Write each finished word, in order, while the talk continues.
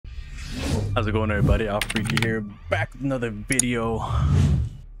How's it going, everybody? AlphaRique here, back with another video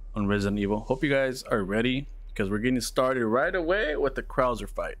on Resident Evil. Hope you guys are ready because we're getting started right away with the Krauser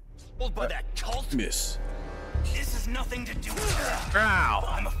fight. By that cult? Miss. This has nothing to do with her. Ow!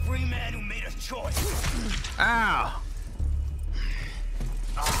 I'm a free man who made a choice. Ow!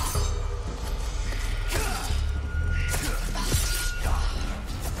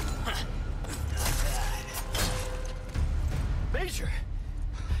 Major,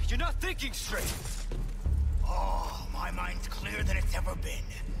 you're not thinking straight. Oh, my mind's clearer than it's ever been.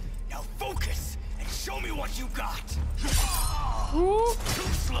 Now focus and show me what you got. Oh, too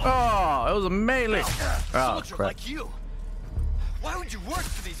slow. Oh, it was a melee. Oh, Soldier crap. like you. Why would you work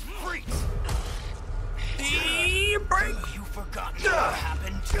for these freaks? Break. You've forgotten what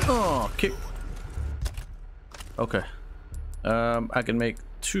happened. Oh, kick. Okay. I can make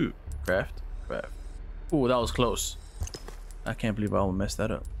two. Craft. Ooh, that was close. I can't believe I almost messed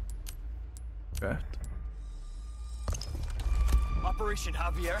that up. Craft. Operation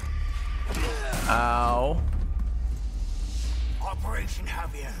Javier. Ow. Operation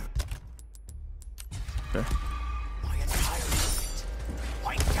Javier. Okay. My entire unit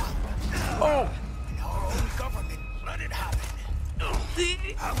wiped out. Oh! And our own government let it happen.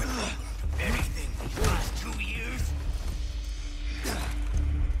 Haven't learned anything these last 2 years.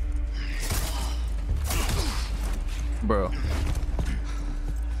 Bro.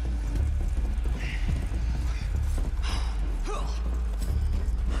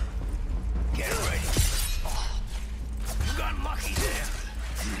 Get ready. You got lucky there.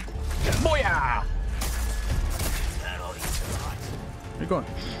 Booyah! That all you got. Where you going?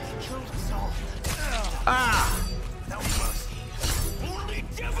 He killed us all. Ah! No mercy. Only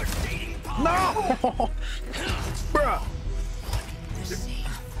devastating power. No! Bruh!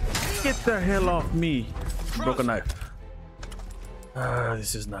 Get the hell off me. Broke a knife.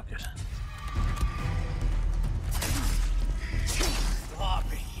 This is not good.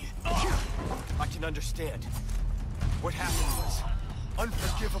 Sloppy. I can understand. What happened was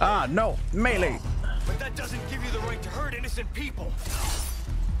unforgivable. Ah, no. Melee. But that doesn't give you the right to hurt innocent people.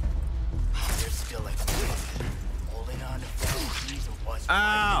 There's still a kid holding on to things that was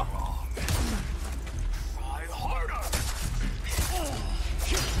Ow. wrong. Try harder.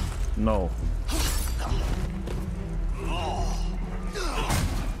 No.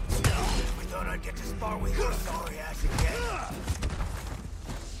 We thought I'd get this far with your sorry ass again.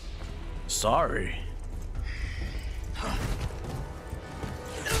 Sorry. What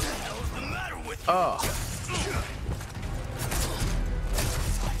the hell's the matter with you? Oh.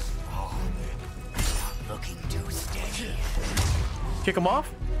 Not looking too steady. Kick him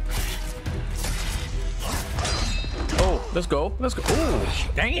off. Oh, let's go. Let's go. Oh,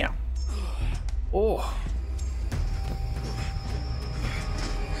 damn. Oh.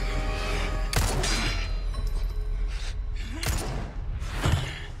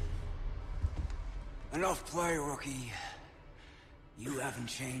 Enough play, rookie. You haven't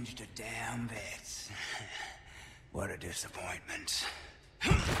changed a damn bit. What a disappointment.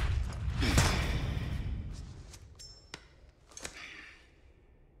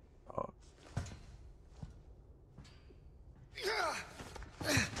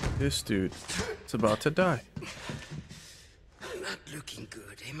 This dude is about to die. Not looking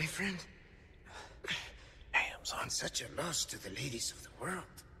good, eh, my friend? Damn, son. Such a loss to the ladies of the world.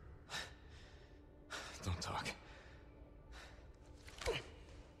 Don't talk.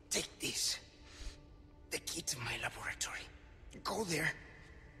 Take this. The key to my laboratory. Go there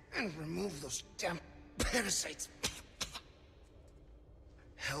and remove those damn parasites.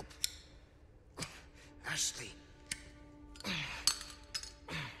 Help Ashley.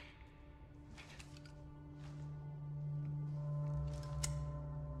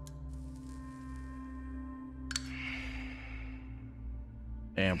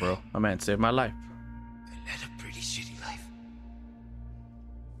 Damn, bro. My man saved my life. I led a pretty shitty life.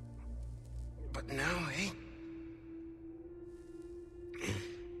 But now, eh?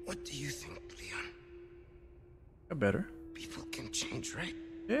 What do you think, Leon? I better. People can change, right?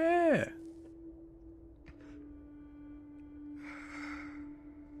 Yeah.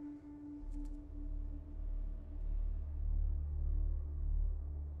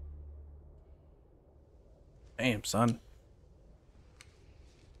 Damn, son.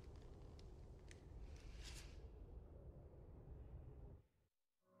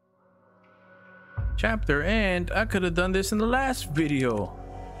 Chapter end. I could have done this in the last video.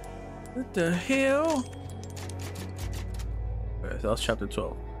 What the hell? Okay, so that was chapter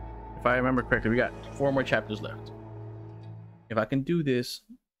 12. If I remember correctly, we got 4 more chapters left. If I can do this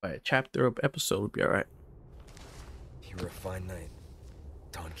by a chapter of episode, would be all right. You were a fine knight,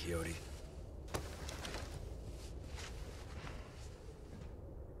 Don Quixote.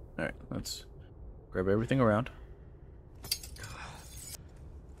 All right, let's grab everything around.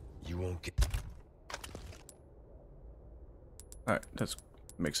 You won't get. All right, let's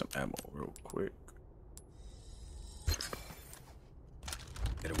make some ammo real quick.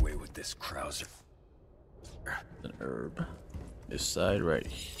 Get away with this, Krauser. An herb. This side right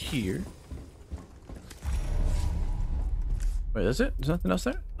here. Wait, that's it? There's nothing else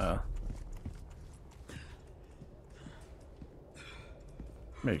there?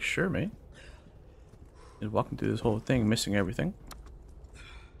 Make sure, mate. Just walking through this whole thing, missing everything.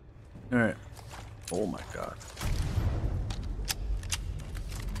 Alright. Oh my god.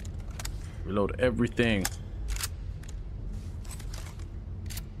 Reload everything.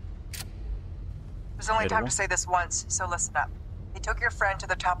 There's only time to say this once, so listen up. They took your friend to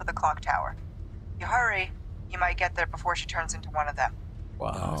the top of the clock tower. You hurry, you might get there before she turns into one of them.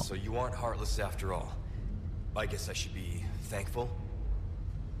 Wow. So you aren't heartless after all. I guess I should be thankful.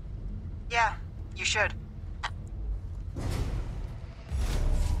 Yeah, you should.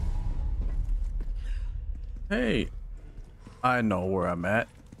 Hey, I know where I'm at.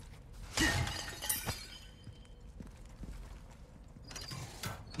 I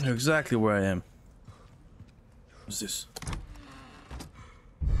know exactly where I am. What's this?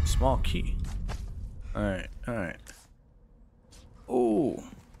 Small key. Alright, alright. Oh,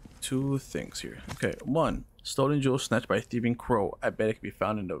 two things here. Okay, one. Stolen jewel snatched by a thieving crow. I bet it can be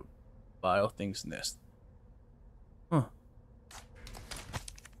found in the vile thing's nest. Huh.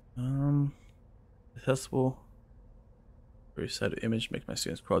 Accessible. Very sad image makes my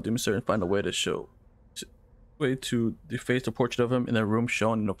skins crawl. Do me certain find a way to deface the portrait of him in the room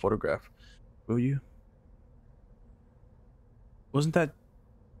shown in the photograph. Will you? Wasn't that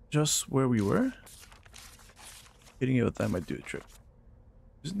just where we were? Hitting it with that might do a trick.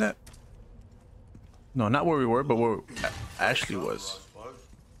 Isn't that? No, not where we were, but where Ashley was.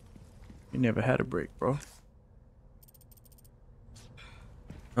 We never had a break, bro.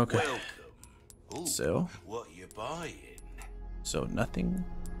 Okay. Welcome. Ooh, So, what you buying? so nothing.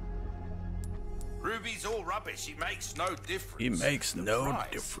 Ruby's all rubbish. He makes no difference. It makes The no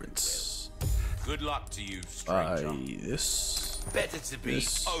price, difference. Good luck to you, Buy stranger. this. Better to be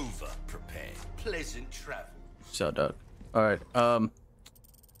this. over prepared. Pleasant travel. Shout out. All right.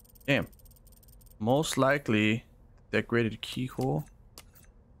 Damn. Most likely decorated keyhole.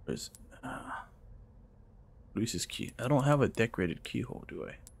 Where's Luis's key? I don't have a decorated keyhole, do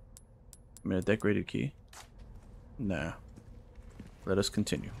I? I mean a decorated key? Nah. Let us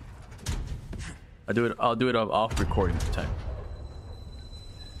continue. I'll do it off recording time.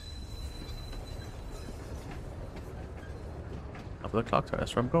 Up the clock tower,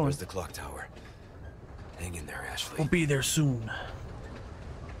 that's where I'm going. Where's the clock tower? Hang in there, Ashley. We'll be there soon.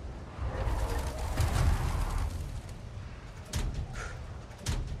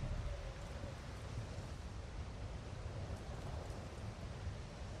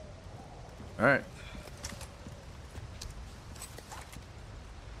 All right.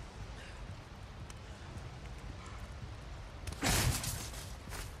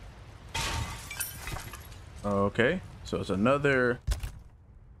 Okay, so it's another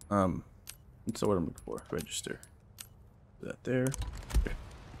that's what I'm looking for. Register. Is that there? Okay.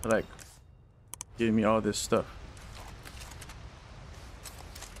 I like giving me all this stuff.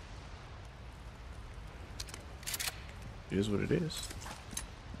 It is what it is.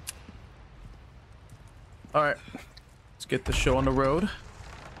 All right, let's get the show on the road.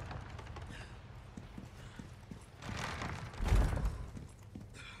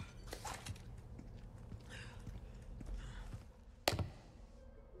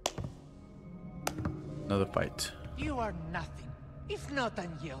 Another fight. You are nothing, if not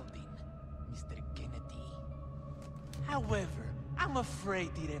unyielding, Mr. Kennedy. However, I'm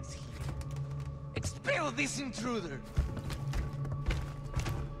afraid it ends here. Expel this intruder!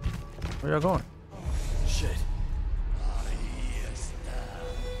 Where y'all going? Shit.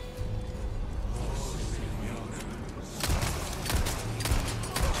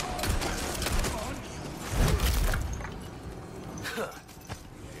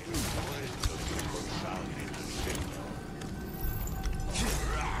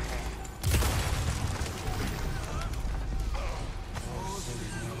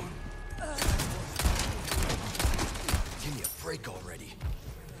 Give me a break already.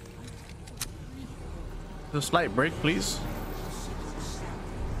 A slight break, please.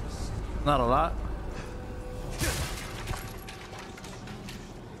 Not a lot.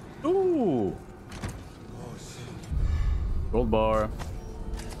 Ooh. Gold bar.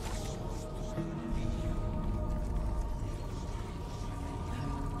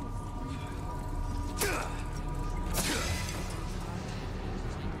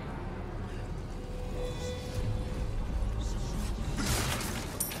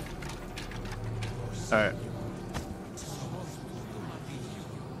 All right.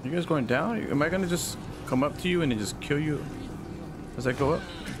 You guys going down? Am I gonna just come up to you and then just kill you as I go up?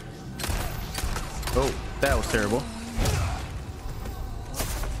 Oh, that was terrible.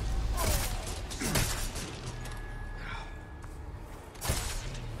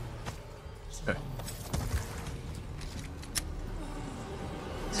 Okay.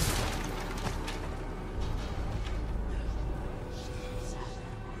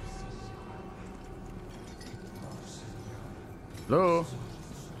 Hello?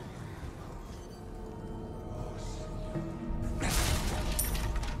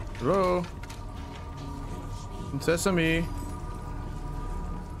 Hello? Sesame.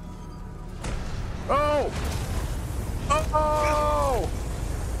 Oh! Oh! Oh!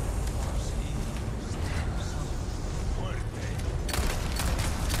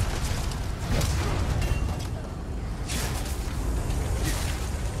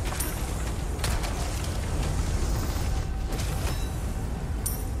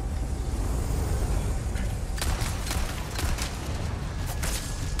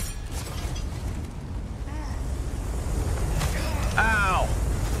 Ow!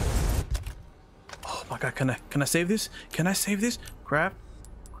 Oh my god, can I save this? Can I save this? Crap.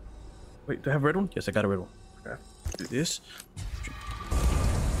 Wait, do I have a red one? Yes, I got a red one. Crap. Do this.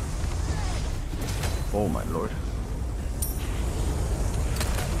 Oh my lord.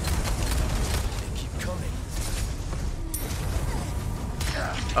 They keep coming.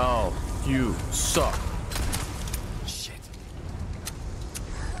 Oh, you suck. Shit.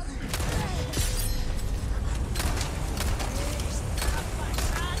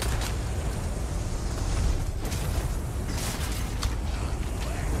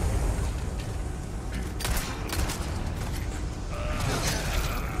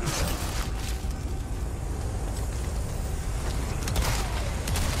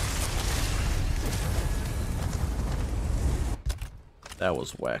 That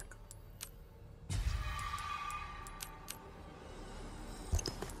was whack.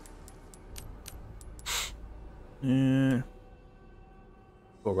 Yeah.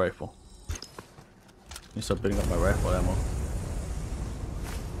 Go rifle. Need to start building up my rifle ammo.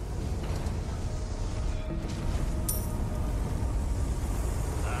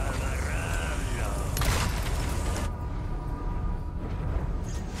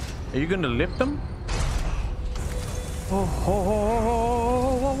 Are you gonna lift them? Oh, ho, ho, ho, ho,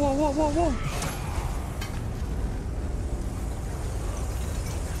 whoa, whoa, whoa, whoa, whoa.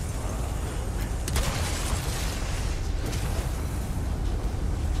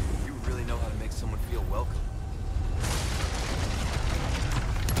 You really know how to make someone feel welcome.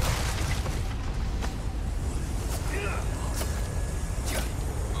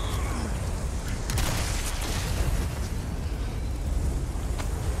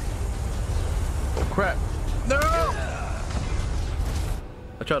 Oh crap. No!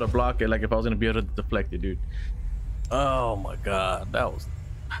 I tried to block it like if I was gonna be able to deflect it, dude. Oh my god, that was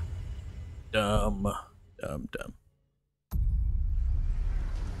dumb. Dumb.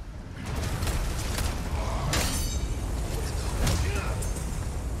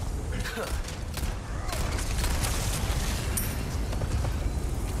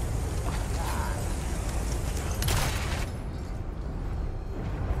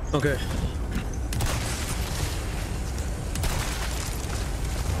 Okay.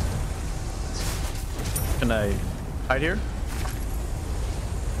 Can I hide here?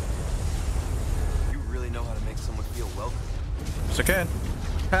 You really know how to make someone feel welcome. Yes, I can.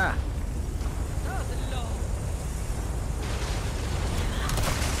 Ha!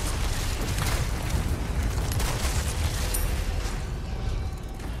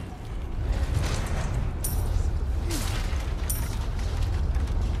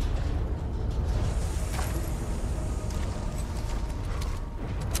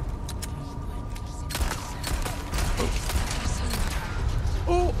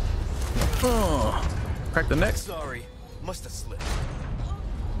 Oh, crack the neck. Sorry, must have slipped.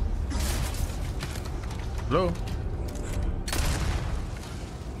 Hello?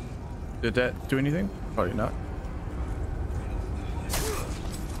 Did that do anything? Probably not.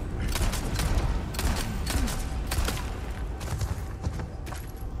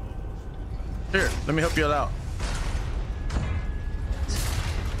 Here, let me help you out.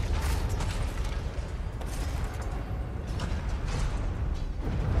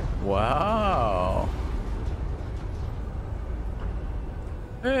 Wow.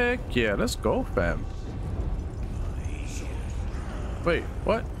 Heck yeah, let's go, fam. Wait,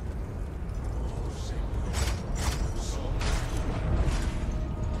 what?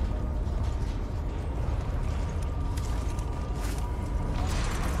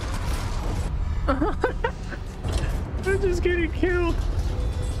 I'm just getting killed.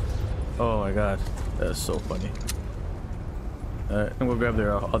 Oh my god, that's so funny. Alright, and we'll grab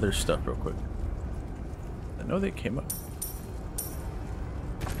their other stuff real quick. I know they came up.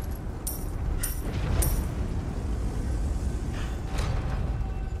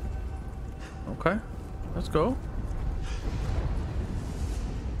 Okay, let's go.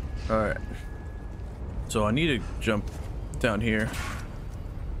 Alright. So I need to jump down here.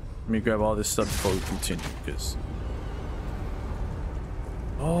 Let me grab all this stuff before we continue, because...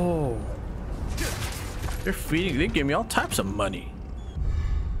 Oh. They're feeding. They gave me all types of money.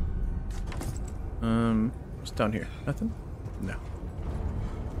 What's down here? Nothing? No.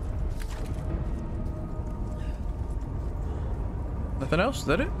 Nothing else? Is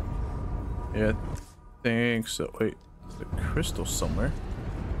that it? Yeah, I think so. Wait, there's a crystal somewhere.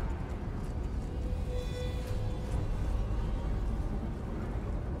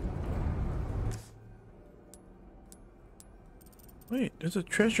 Wait, there's a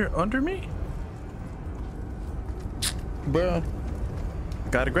treasure under me? Bruh.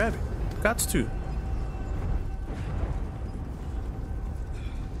 Gotta grab it. Gots to.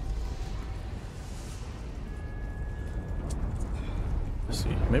 Let's see.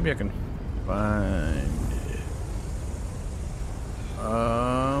 Maybe I can find it.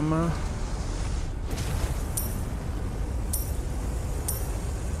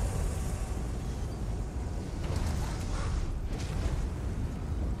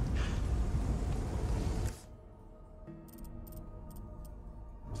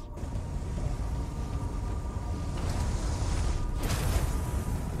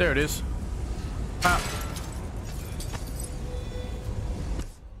 There it is. Ah.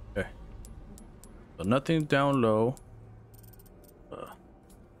 Okay. So nothing down low.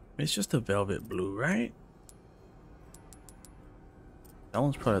 It's just a velvet blue, right? That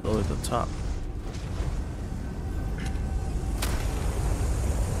one's probably all at the top.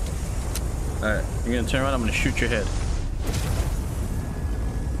 Alright, you're gonna turn around, I'm gonna shoot your head.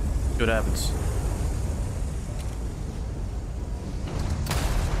 See what happens.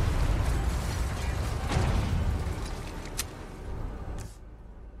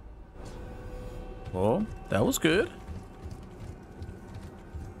 Oh, that was good.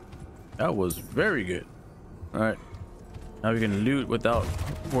 That was very good. All right, now we can loot without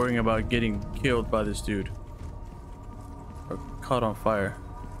worrying about getting killed by this dude or caught on fire.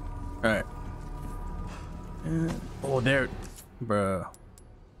 All right. Oh, there, bruh.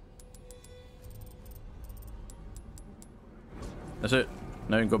 That's it.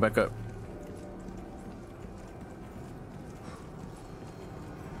 Now you can go back up.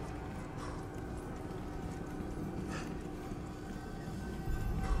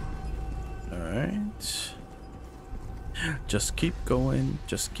 Just keep going,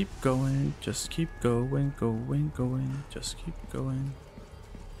 just keep going, just keep going, going, just keep going.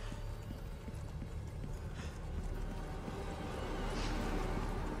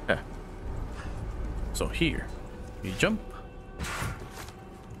 Yeah. So here, we jump.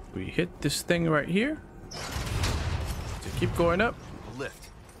 We hit this thing right here. So keep going up. A lift.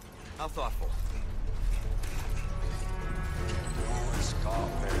 How thoughtful.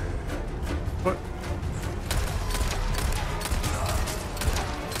 What?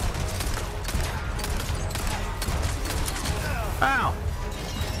 Ow!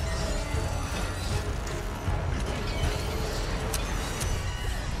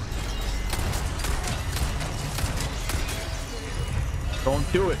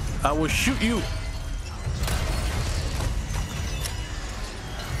 Don't do it. I will shoot you.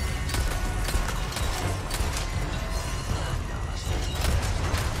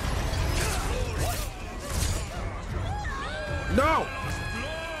 No!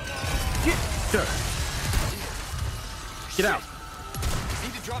 Get out.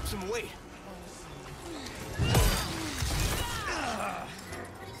 Need to drop some weight.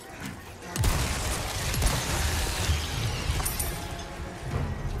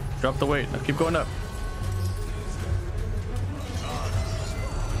 Drop the weight. Now keep going up.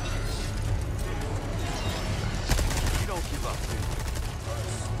 You don't give up.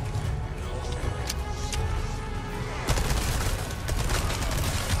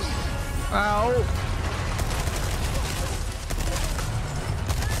 Ow!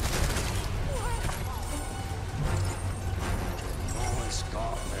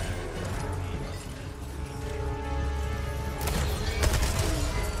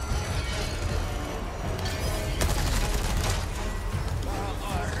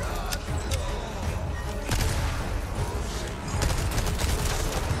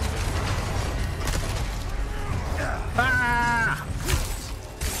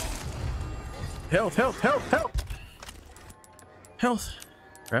 Health, health, health, health. Health.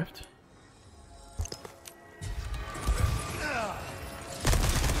 Craft.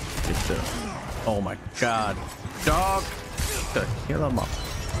 Get the... Oh my god. Dog. To kill him up.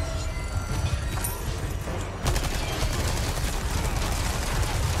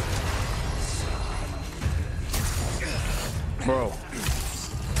 Bro.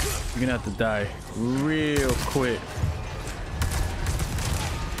 You're gonna have to die real quick.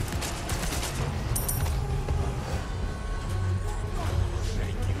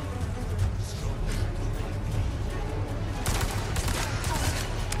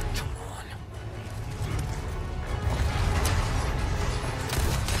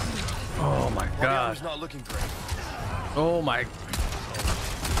 Oh my god. Not looking great. Oh my.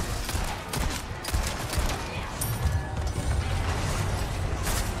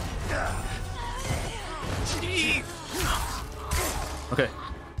 Okay.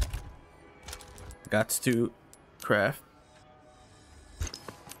 Got to craft.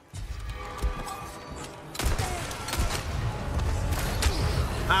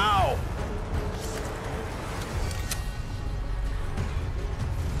 Ow!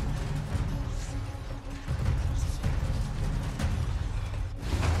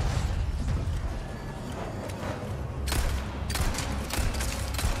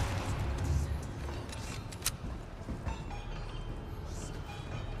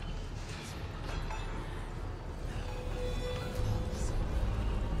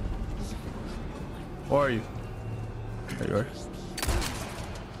 Where are you? There you are.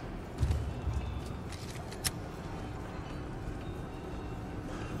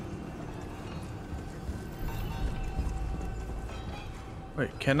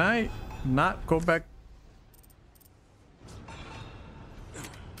 Wait, can I not go back?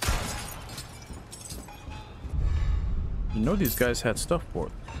 You know these guys had stuff for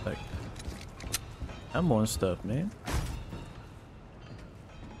it, like ammo and stuff, man.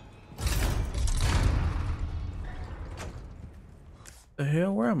 The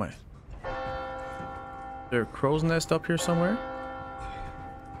hell? Where am I? Is there a crow's nest up here somewhere?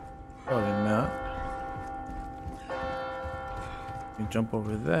 Probably not. You can jump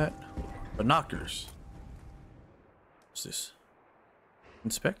over that. Binoculars. What's this?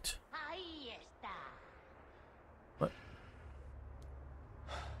 Inspect? What?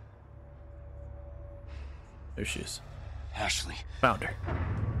 There she is. Ashley. Found her.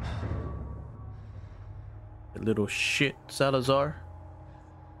 That little shit, Salazar.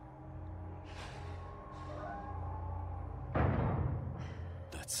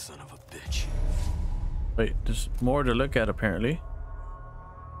 Son of a bitch. Wait, there's more to look at apparently.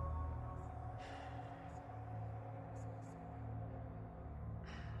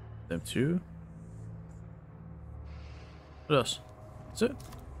 Them two. What else? That's it.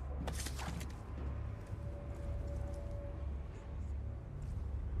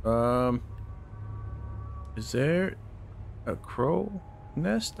 Is there a crow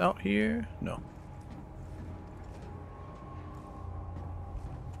nest out here? No.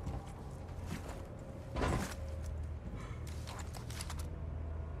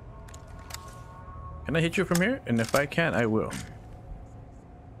 Can I hit you from here? And if I can, I will.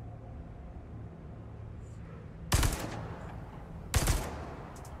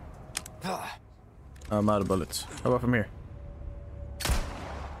 I'm out of bullets. How about from here?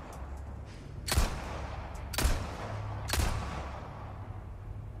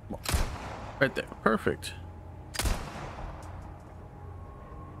 Right there. Perfect.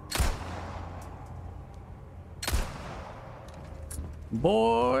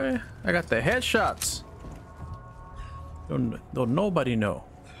 Boy, I got the headshots. Don't nobody know.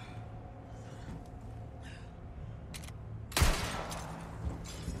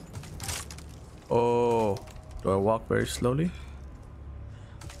 Oh, do I walk very slowly?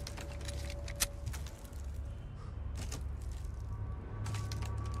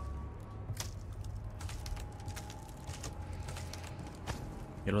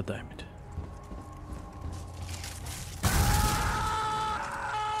 Yellow diamond.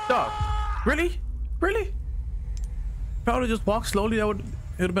 Dog, really? Really? If I would have just walked slowly, it would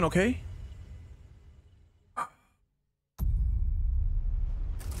have been okay.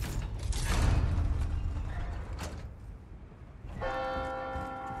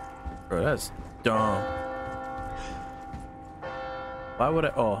 Bro, that's dumb. Why would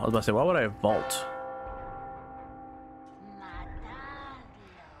I? Oh, I was about to say, why would I vault?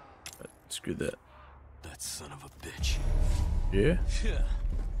 Screw that. That son of a bitch. Yeah.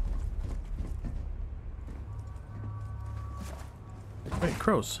 Wait,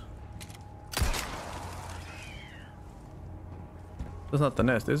 crows. That's not the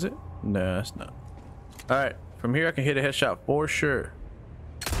nest, is it? No, it's not. All right, from here I can hit a headshot for sure.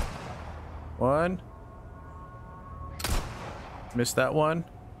 One. Missed that one.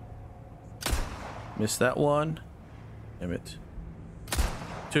 Missed that one. Damn it.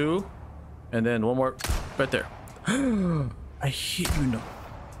 Two. And then one more right there. I hit you in the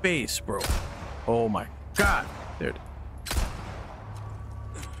face, bro. Oh my god. There it is.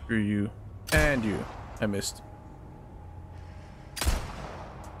 Screw you. And you. I missed.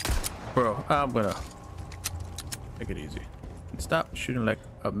 Bro, I'm gonna make it easy. Stop shooting like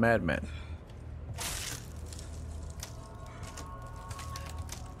a madman.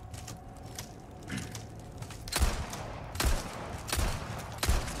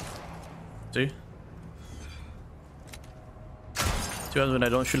 See? See what happens when I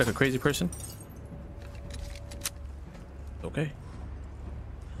don't shoot like a crazy person? Okay.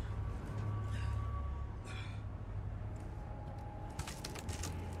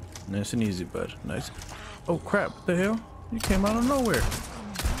 Nice and easy, bud. Nice. Oh crap, what the hell? You came out of nowhere.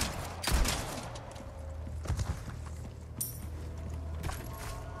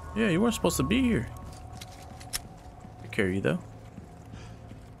 Yeah, you weren't supposed to be here. I carry you though.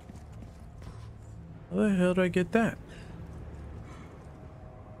 How the hell do I get that?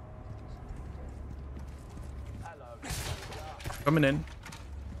 Coming in.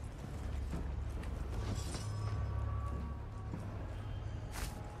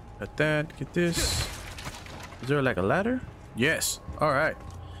 Got that. Get this. Is there like a ladder? Yes. All right.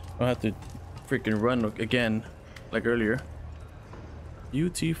 I'll have to freaking run again, like earlier.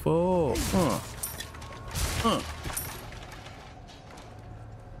 Beautiful.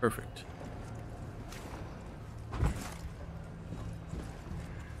 Perfect.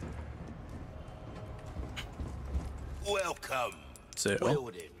 Welcome. So. Well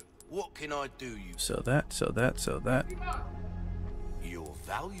then, what can I do you? Sell that. Sell that. Sell that. Your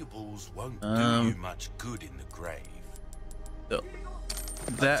valuables won't do you much good in the grave. So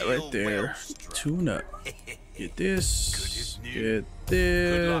that right there. Tuna. Get this. Get Good luck to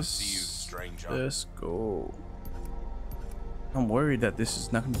you, this. stranger. Let's go. I'm worried that this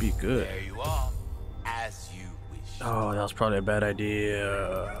is not gonna be good. There you are, as you wish. Oh, that was probably a bad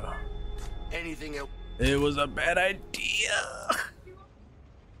idea. Anything else? It was a bad idea.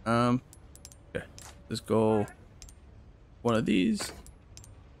 Okay. Let's go. One of these.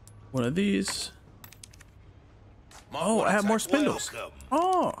 One of these. Oh, I have more spindles. Welcome.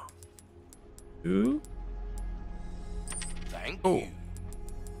 Oh. Two. Thank Oh. you.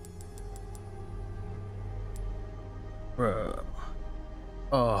 Bruh.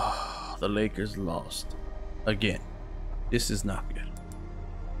 Oh, the Lakers lost. Again. This is not good.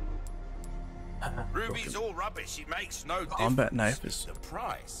 Ruby's all rubbish. It makes no difference. Combat knife is The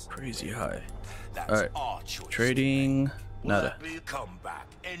price. crazy high. That's Alright. our choice. Trading. We'll Nada. happily come back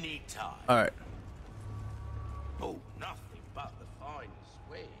anytime. Alright. Oh, nothing but the finest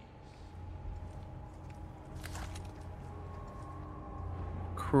ways.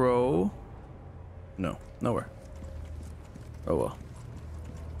 Crow. No, nowhere. Oh well.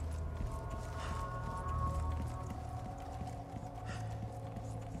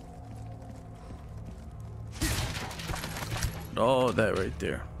 All that right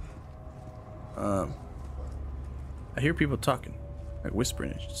there. I hear people talking, like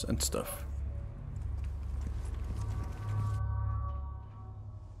whispering and stuff.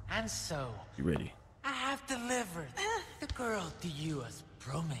 And so, You ready? I have delivered the girl to you as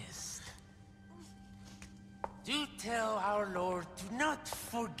promised. Do tell our Lord to not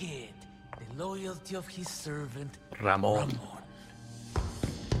forget the loyalty of his servant, Ramon.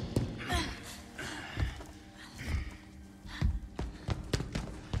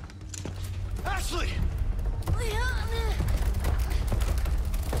 Ashley!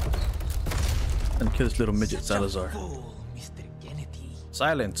 And kill this little midget Such a Salazar. fool, Mr. Kennedy.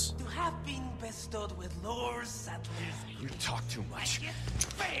 Silence. To have been bestowed with lore settlers. You talk too much.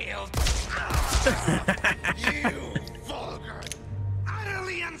 Failed. You vulgar,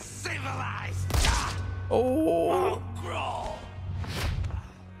 utterly uncivilized. Oh. Growl.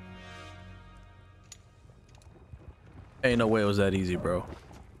 Ain't no way it was that easy, bro.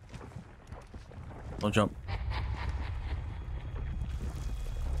 Don't jump.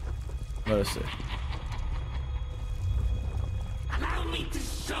 Let us see. Allow me to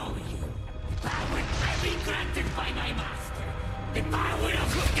show you the power I've been granted by my master. The power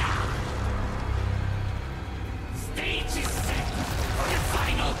of God. Stage is set for the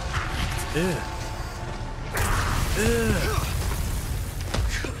final act. Yeah. Yeah.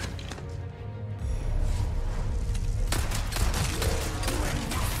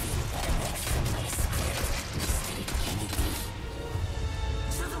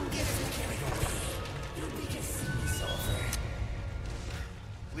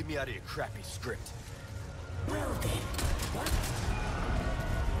 Leave me out of your crappy script. Well then, what?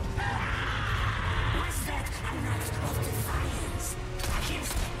 Was that an act of defiance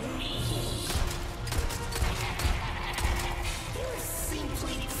against me? You're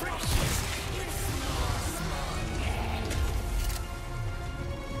simply precious. You're small man.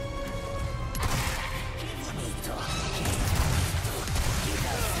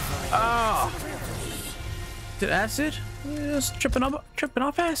 Oh! Did acid? Just tripping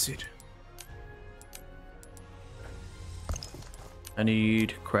off acid. I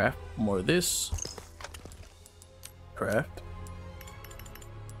need craft more of this. Craft.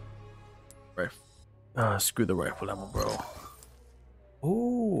 Rifle. Screw the rifle ammo, bro.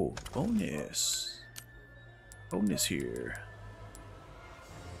 Oh, bonus. Bonus here.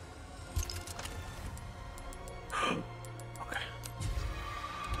 Okay.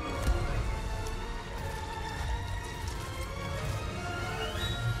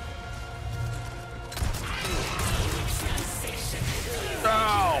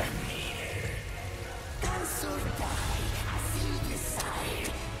 Oh!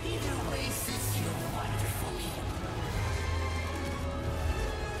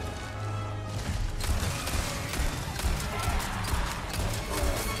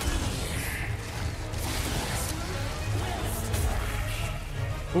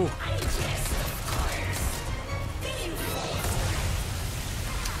 Ooh.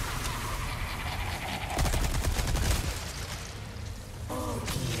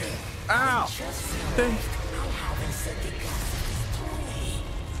 Ow! Dang.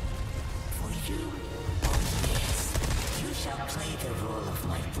 For you, oh yes, you shall play the role of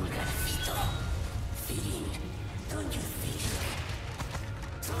my Pulgarcito. Feeling, don't you feel?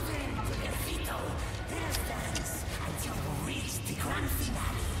 So then, Pulgarcito, let us dance until we reach the grand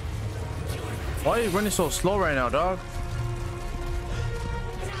finale. Why are you running so slow right now, dog?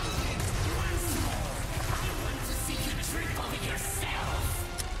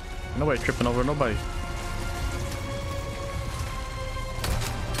 Nobody tripping over nobody.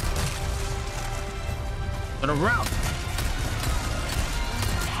 Turn around.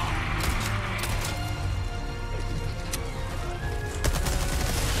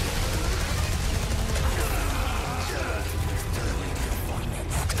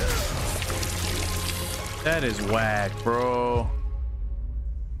 That is whack, bro.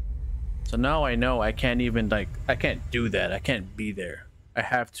 So now I know I can't even, like, I can't do that. I can't be there. I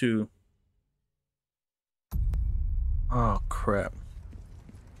have to. Oh crap.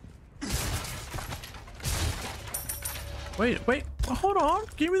 Wait, hold on.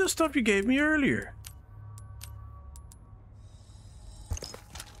 Give me the stuff you gave me earlier.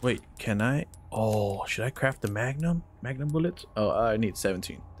 Wait, can I? Oh, should I craft the magnum bullets? Oh, I need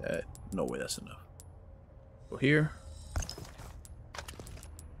 17. No way, that's enough. Go here.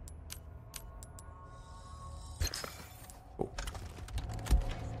 Oh.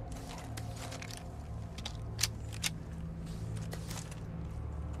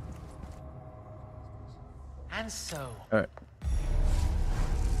 And so. All right.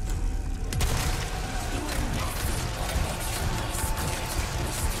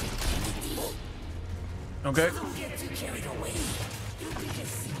 Okay.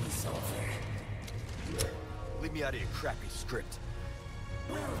 Leave me out of your crappy script.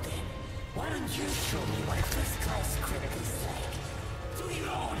 Well then, why don't you show me what a first-class script is like? Do your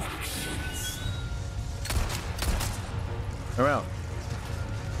own actions. Around.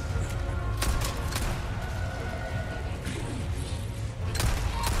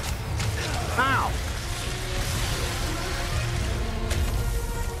 Ow!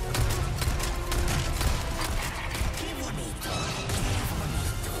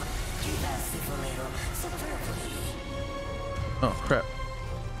 Oh crap.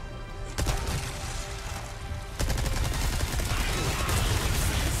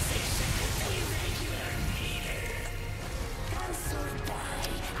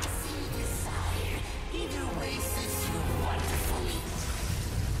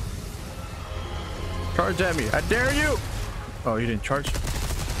 Charge at me. I dare you. Oh, you didn't charge.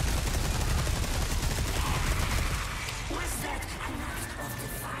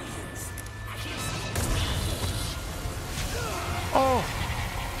 Oh.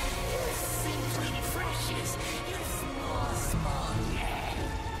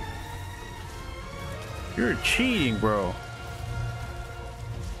 You're cheating, bro.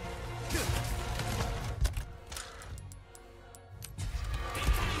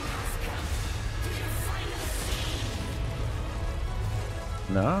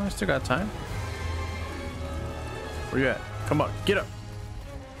 No, I still got time. Where you at? Come on, get up.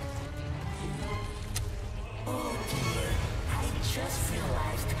 Oh dear, I just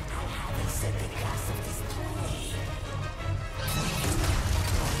realized I haven't set the gas of display.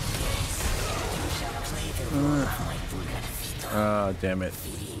 You shall play the role of my Pulgarcito. Ah, damn it.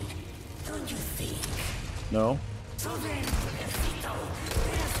 Don't you think? No. So then, Pulgarcito,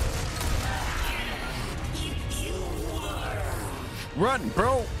 you were. Run,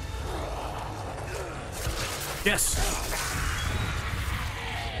 bro. Yes.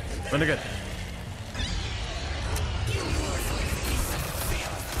 Run again.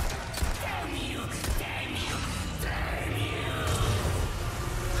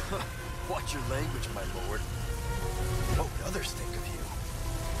 Watch your language, my lord. What would others think of you?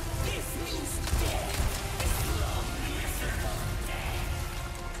 This means death. It's long, miserable death.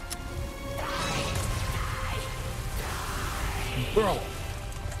 Bro.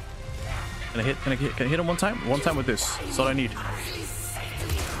 Can I hit him one time? One time with this. That's all I need.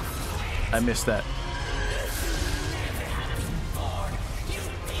 I missed that.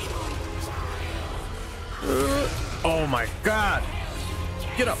 Oh my god.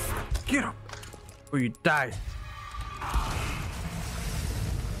 Get up. Get up. Or you die.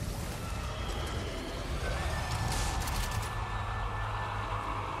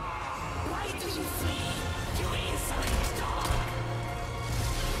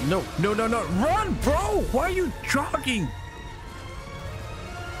 No, no, no, no. Run, bro! Why are you jogging?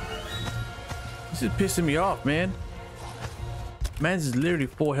 This is pissing me off, man. Man's is literally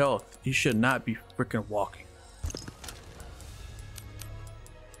full health. He should not be freaking walking.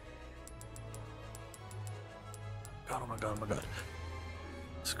 God, oh my god, oh my god.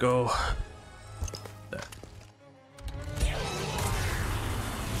 Let's go. There.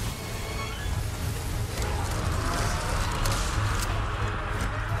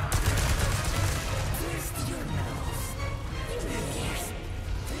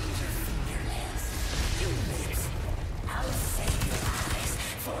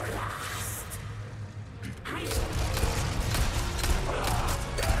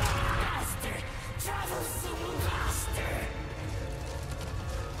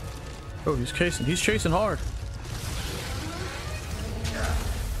 Oh, he's chasing hard.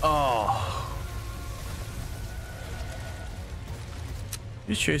 Oh.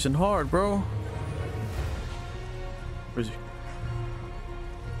 He's chasing hard, bro. Where is he?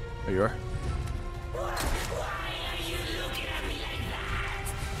 There you are.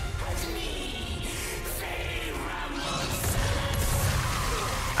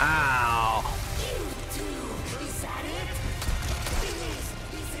 Ow.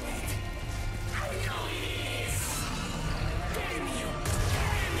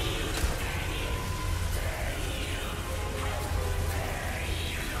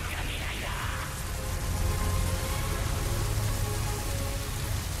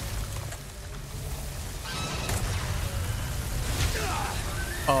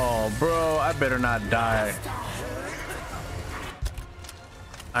 Oh, bro, I better not die.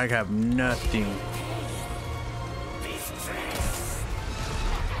 I have nothing.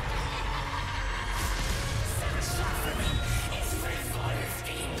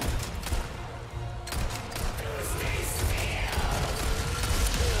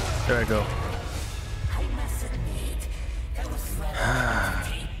 There I go.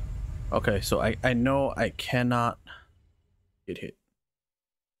 Okay, so I know I cannot get hit.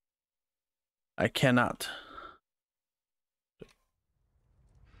 I cannot.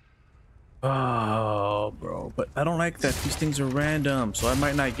 Oh, bro, but I don't like that these things are random, so I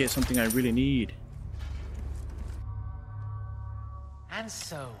might not get something I really need. And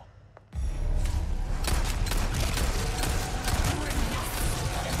so,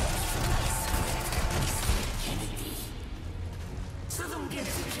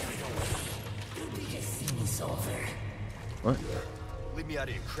 What? Leave me out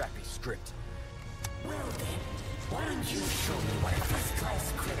of your crappy script. Well then, why don't you show me what a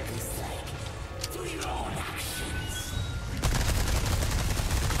first-class critic is like through your own actions?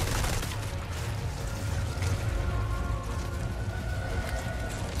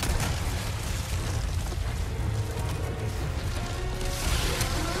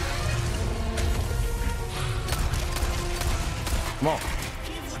 Come on.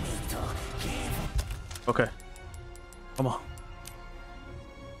 Okay. Come on.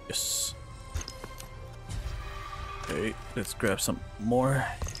 Yes. Okay, let's grab some more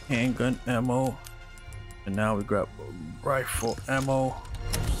handgun ammo. And now we grab rifle ammo.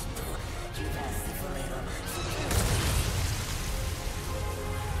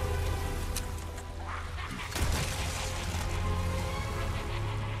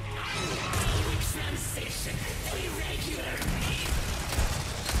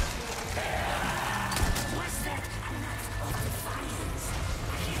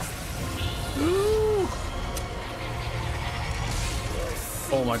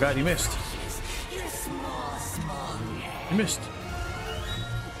 Oh my god, he missed. He missed.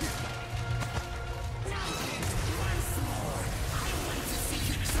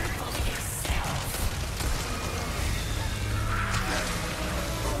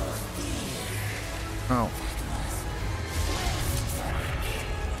 Oh.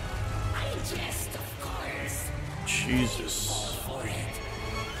 Jesus.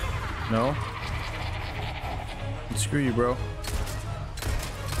 No. Screw you, bro.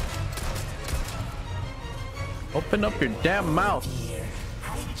 Open up your damn mouth.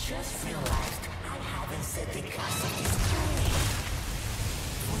 I just realized I haven't said the cost of this training.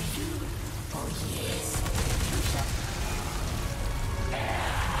 For you, for years, you shall...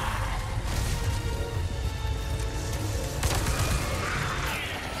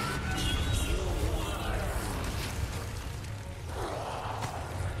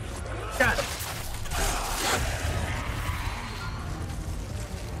 Got it.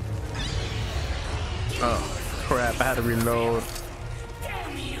 Oh crap! I had to reload. Watch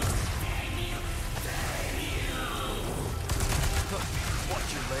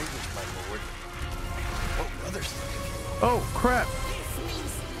your language, my lord. What other stuff? Oh crap!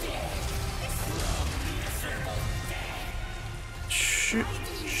 Shit!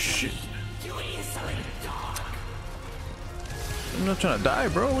 Shit! I'm not trying to die,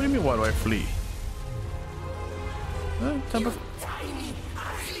 bro. What do you mean? Why do I flee? Type of...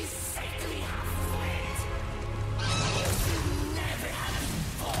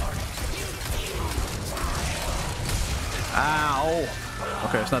 Ow!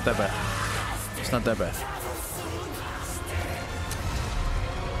 Okay, it's not that bad. It's not that bad.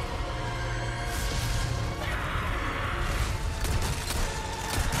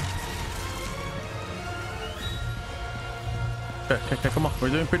 Okay, come on. We're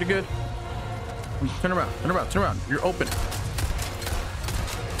doing pretty good. Turn around, turn around, turn around. You're open.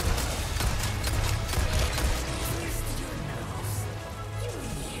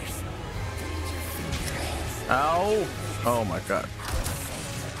 Ow! Oh my god.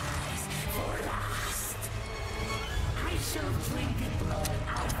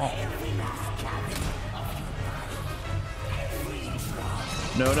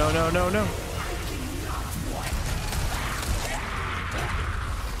 No, no, no, no, no.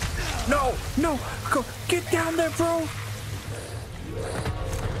 No, no, go, get down there, bro.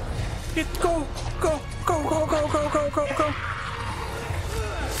 Go, go, go, go, go, go, go, go, go.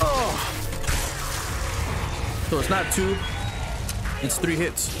 Oh. So it's not 2, it's 3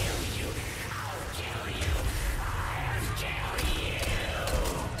 hits.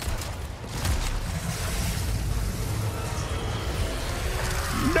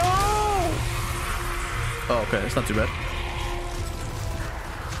 No! Oh, okay, it's not too bad.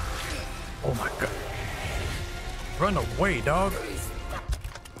 Oh my god. Run away, dog.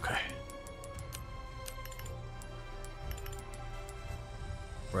 Okay.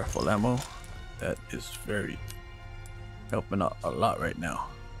 Rifle ammo. That is very helping out a lot right now.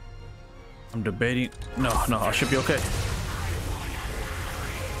 I'm debating. No, I should be okay.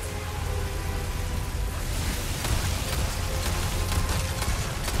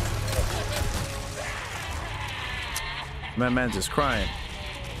 My man's just crying.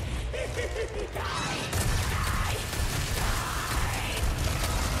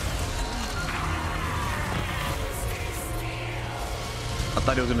 I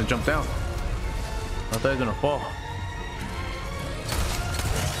thought he was gonna jump down. I thought he was gonna fall.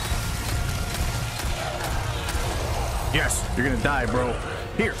 Yes, you're gonna die, bro.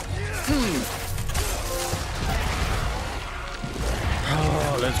 Here.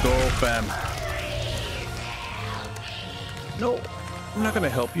 Oh, let's go, fam. No, I'm not gonna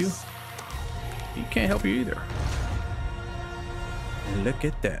help you. He can't help you either. Look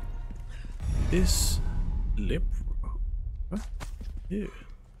at that. This lip. Huh? Yeah.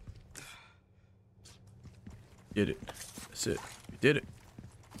 Did it. That's it. We did it.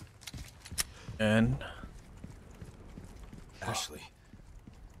 And Ashley,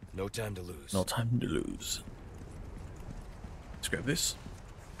 no time to lose. no time to lose. Let's grab this.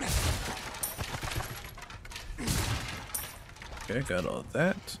 Okay, got all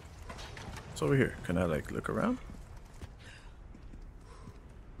that. What's over here? Can I like look around?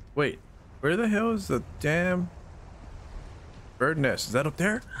 Wait, where the hell is the damn bird nest? Is that up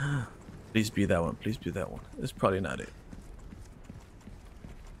there? Please be that one. Please be that one. It's probably not it.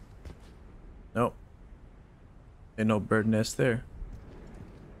 Nope. Ain't no bird nest there.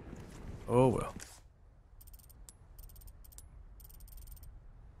 Oh well.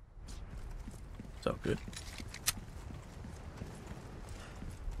 It's all good.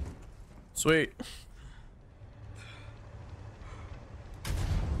 Sweet.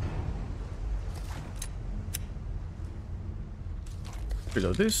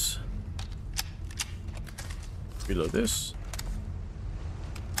 Reload this. Reload this.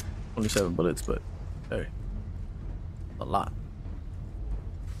 Only 7 bullets, but hey, a lot.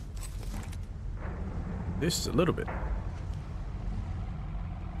 This is a little bit.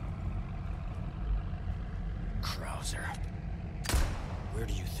 Krauser, where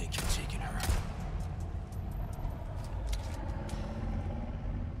do you think you're taking her?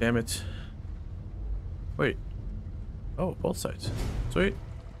 Damn it. Wait. Oh, both sides. Sweet.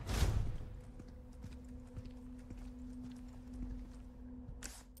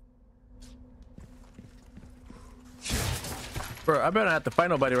 Bro, I better not have to fight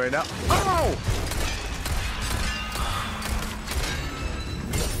nobody right now. Oh!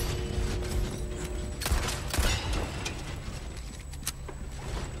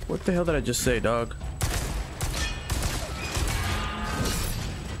 What the hell did I just say, dog?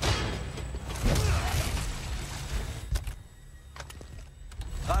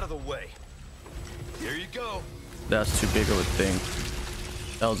 Out of the way. Here you go. That's too big of a thing.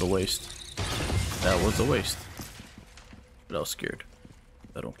 That was a waste. That was a waste. But I was scared.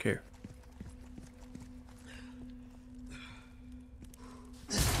 I don't care.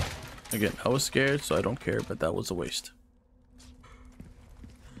 Again, I was scared, so I don't care, but that was a waste.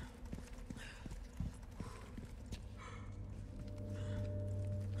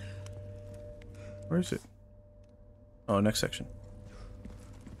 Where is it? Oh, next section.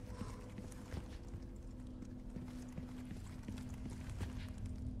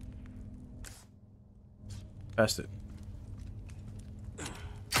 Past it.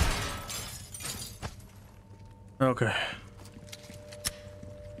 Okay.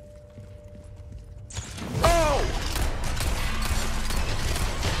 Oh!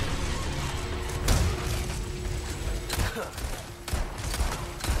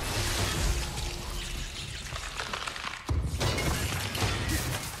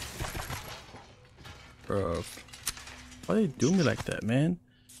 Bro, why they do me like that, man?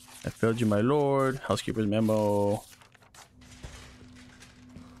 I failed you, my lord. Housekeeper's memo.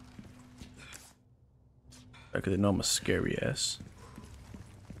 Because they know I'm a scary ass.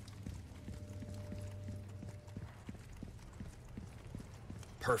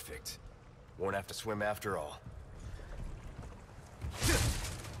 Perfect. Won't have to swim after all.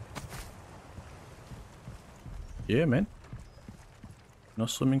 Yeah, man. No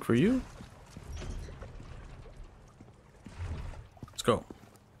swimming for you. Let's go.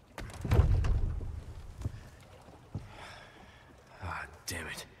 Ah, damn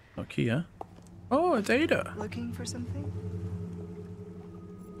it. No key, huh? Oh, it's Ada. Looking for something?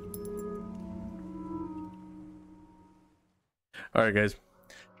 All right, guys.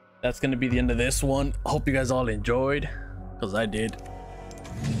 That's going to be the end of this one. Hope you guys all enjoyed, because I did.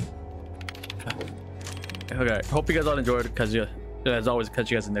 Okay, hope you guys all enjoyed, because as always,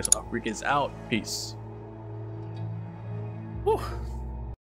 catch you guys in the next one. AlphaRique is out. Peace.